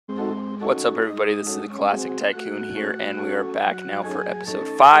What's up, everybody? This is the Classic Tycoon here, and we are back now for episode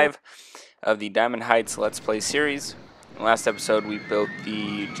 5 of the Diamond Heights Let's Play series. In the last episode, we built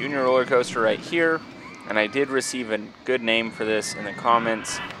the junior roller coaster right here, and I did receive a good name for this in the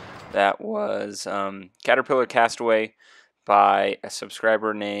comments. That was Caterpillar Castaway by a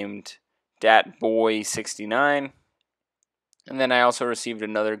subscriber named DatBoy69. And then I also received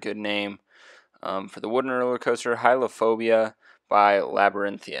another good name for the wooden roller coaster, Hylophobia by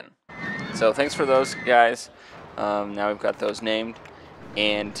Labyrinthian. So thanks for those guys. Now we've got those named,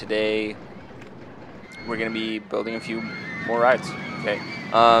 and today we're going to be building a few more rides. Okay.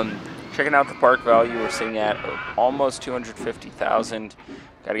 Checking out the park value, we're sitting at almost 250,000.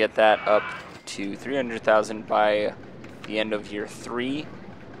 Got to get that up to 300,000 by the end of year 3.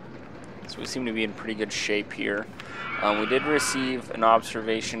 So we seem to be in pretty good shape here. We did receive an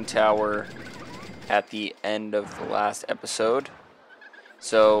observation tower at the end of the last episode.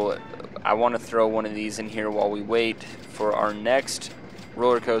 So I want to throw one of these in here while we wait for our next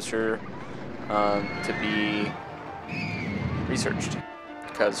roller coaster to be researched.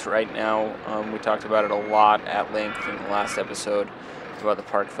 Because right now, we talked about it a lot at length in the last episode about the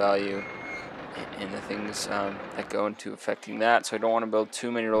park value and the things that go into affecting that. So I don't want to build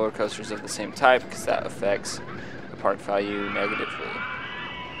too many roller coasters of the same type because that affects the park value negatively.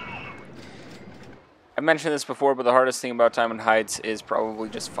 I mentioned this before, but the hardest thing about Diamond Heights is probably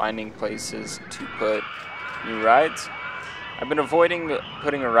just finding places to put new rides. I've been avoiding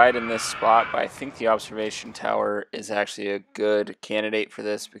putting a ride in this spot, but I think the observation tower is actually a good candidate for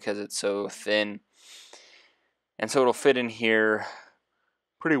this because it's so thin. And so it'll fit in here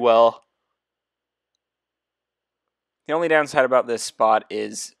pretty well. The only downside about this spot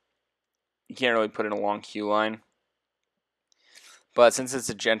is you can't really put in a long queue line. But since it's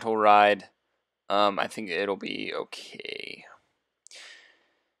a gentle ride, I think it'll be okay.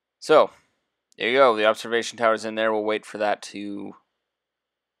 So, there you go. The observation tower's in there. We'll wait for that to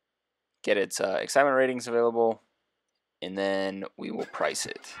get its excitement ratings available, and then we will price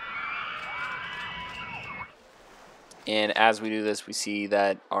it. And as we do this, we see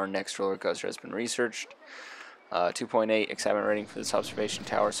that our next roller coaster has been researched. 2.8 excitement rating for this observation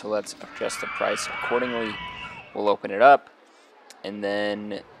tower, so let's adjust the price accordingly. We'll open it up, and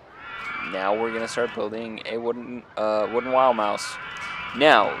then now we're going to start building a wooden Wild Mouse.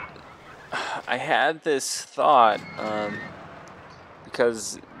 Now, I had this thought,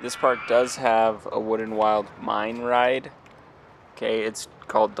 because this park does have a Wooden Wild Mine ride. Okay, it's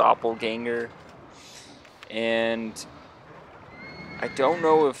called Doppelganger. And I don't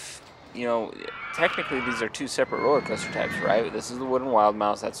know if, technically these are two separate roller coaster types, right? This is the Wooden Wild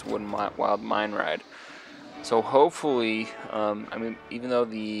Mouse, that's the Wooden Wild Mine ride. So hopefully, even though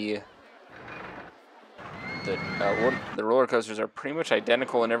the roller coasters are pretty much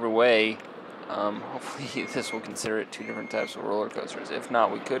identical in every way, hopefully this will consider it two different types of roller coasters. If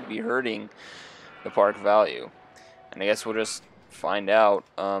not, we could be hurting the park value. And I guess we'll just find out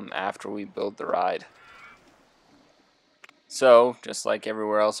after we build the ride. So, just like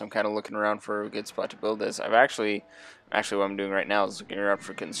everywhere else, I'm kind of looking around for a good spot to build this. Actually what I'm doing right now is looking around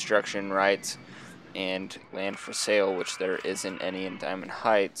for construction rights and land for sale, which there isn't any in Diamond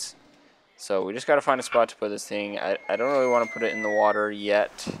Heights. So we just got to find a spot to put this thing. I don't really want to put it in the water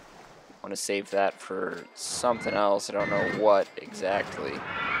yet. I want to save that for something else. I don't know what exactly.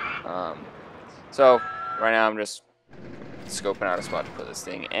 So right now I'm just scoping out a spot to put this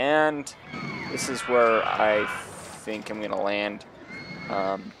thing. And this is where I think I'm going to land.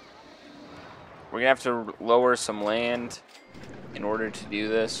 We're going to have to lower some land in order to do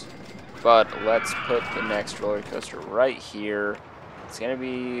this. But let's put the next roller coaster right here. It's going to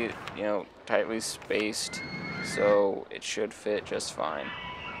be, tightly spaced, so it should fit just fine.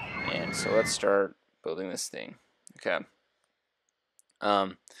 And so let's start building this thing. Okay.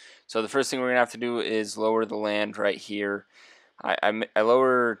 So the first thing we're going to have to do is lower the land right here. I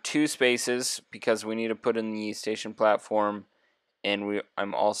lower 2 spaces because we need to put in the station platform, and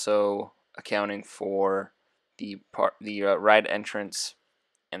I'm also accounting for the ride entrance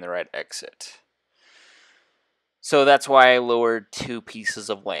and the ride exit. So that's why I lowered 2 pieces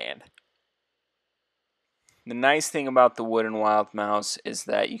of land. The nice thing about the Wooden Wild Mouse is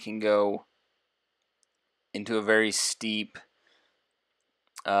that you can go into a very steep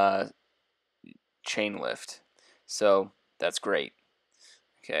chain lift. So that's great.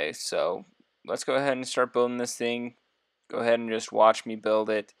 Okay, so let's go ahead and start building this thing. Go ahead and just watch me build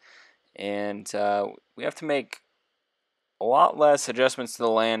it. And we have to make a lot less adjustments to the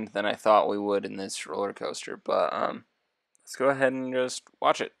land than I thought we would in this roller coaster. But let's go ahead and just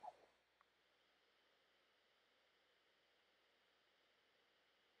watch it.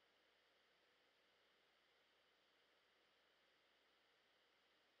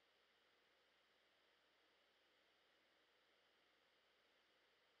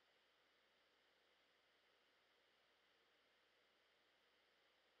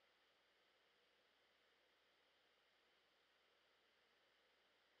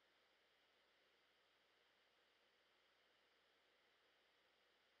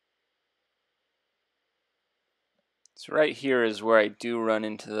 So right here is where I do run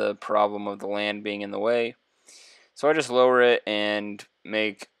into the problem of the land being in the way. So I just lower it and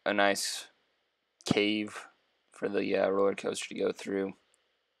make a nice cave for the roller coaster to go through.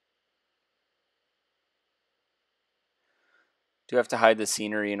 Do have to hide the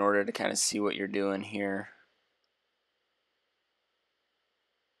scenery in order to kind of see what you're doing here.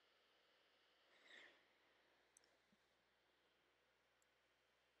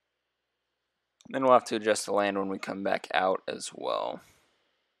 Then we'll have to adjust the land when we come back out as well.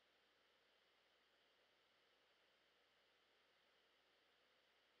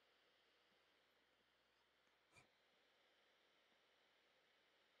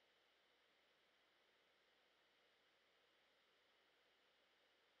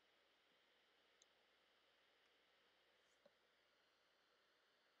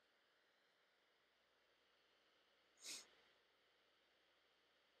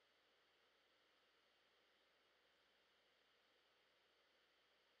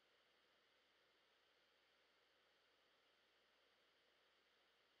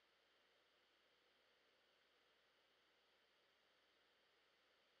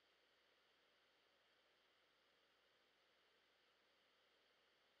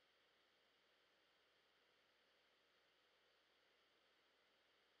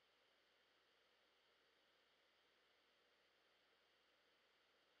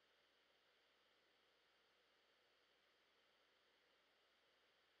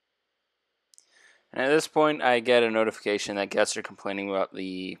 And at this point, I get a notification that guests are complaining about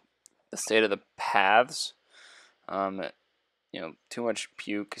the state of the paths. Too much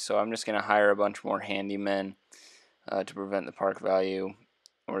puke. So I'm just gonna hire a bunch more handymen to prevent the park value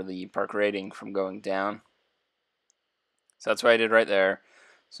or the park rating from going down. So that's what I did right there.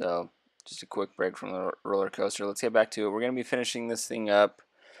 So just a quick break from the roller coaster. Let's get back to it. We're gonna be finishing this thing up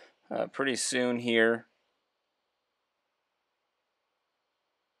pretty soon here.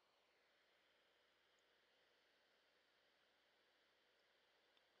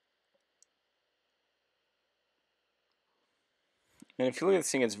 And if you look at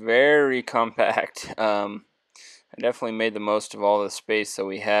this thing, it's very compact. I definitely made the most of all the space that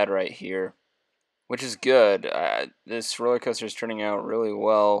we had right here, which is good. This roller coaster is turning out really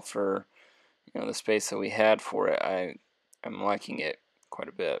well for the space that we had for it. I'm liking it quite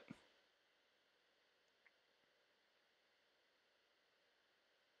a bit.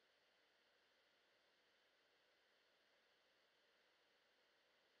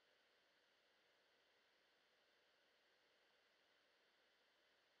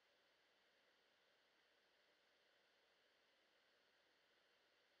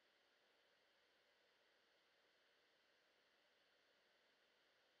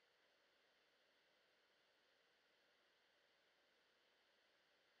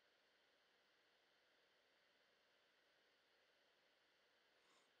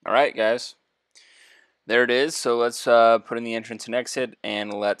 All right, guys. There it is. So let's put in the entrance and exit,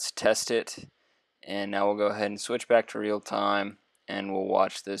 and let's test it. And now we'll go ahead and switch back to real time, and we'll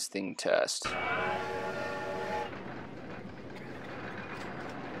watch this thing test.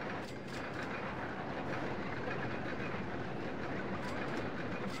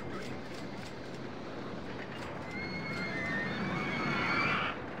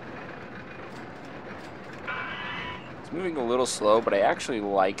 It's moving a little slow, but I actually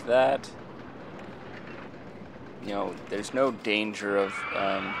like that. There's no danger of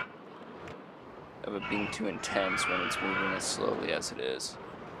it being too intense when it's moving as slowly as it is.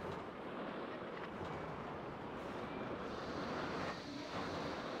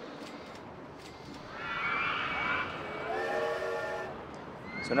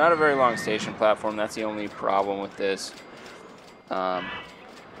 So not a very long station platform. That's the only problem with this. But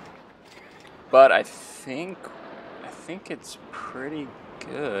I think it's pretty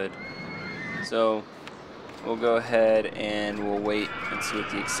good. So we'll go ahead and we'll wait and see what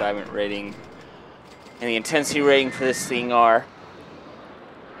the excitement rating and the intensity rating for this thing are.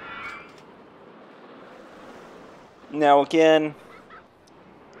 Now again,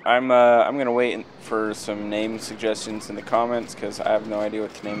 I'm gonna wait for some name suggestions in the comments because I have no idea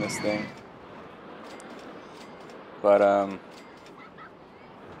what to name this thing. But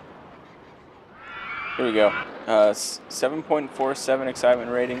here we go. 7.47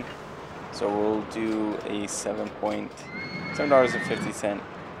 excitement rating. So we'll do a $7.50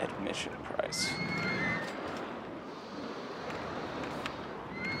 admission price.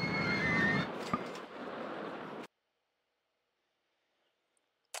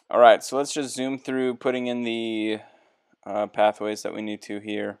 All right, so let's just zoom through putting in the pathways that we need to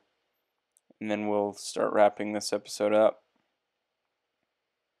here, and then we'll start wrapping this episode up.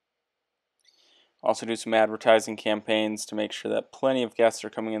 Also do some advertising campaigns to make sure that plenty of guests are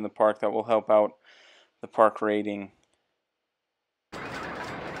coming in the park. That will help out the park rating.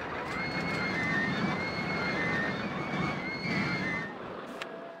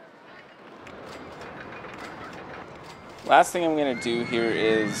 Last thing I'm going to do here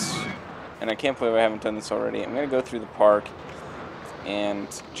is, and I can't believe I haven't done this already, I'm going to go through the park and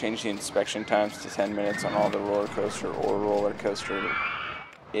change the inspection times to 10 minutes on all the roller coaster or roller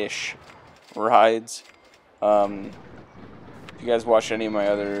coaster-ish rides. If you guys watch any of my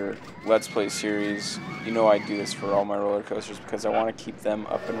other Let's Play series, you know I do this for all my roller coasters because I want to keep them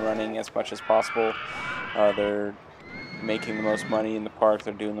up and running as much as possible. They're making the most money in the park,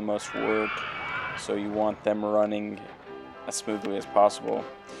 they're doing the most work, so you want them running as smoothly as possible.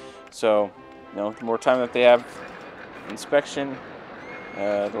 So, you know, the more time that they have inspection,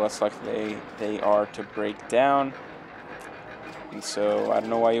 the less likely they are to break down. And so I don't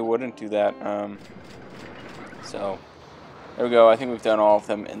know why you wouldn't do that. So there we go. I think we've done all of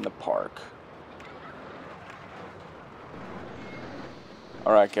them in the park.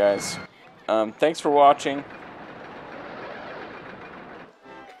 Alright guys, thanks for watching.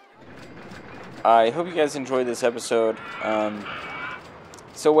 I hope you guys enjoyed this episode.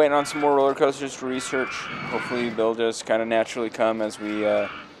 Still waiting on some more roller coasters to research. Hopefully they'll just kind of naturally come as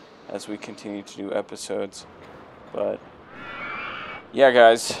we continue to do episodes. But yeah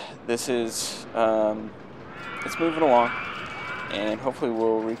guys, this is it's moving along, and hopefully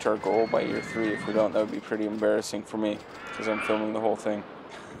we'll reach our goal by year 3. If we don't, that would be pretty embarrassing for me because I'm filming the whole thing.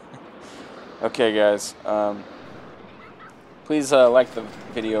 Okay guys, please like the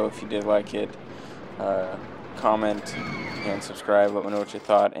video if you did like it. Comment and subscribe, let me know what you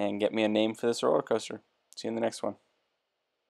thought, and get me a name for this roller coaster. See you in the next one.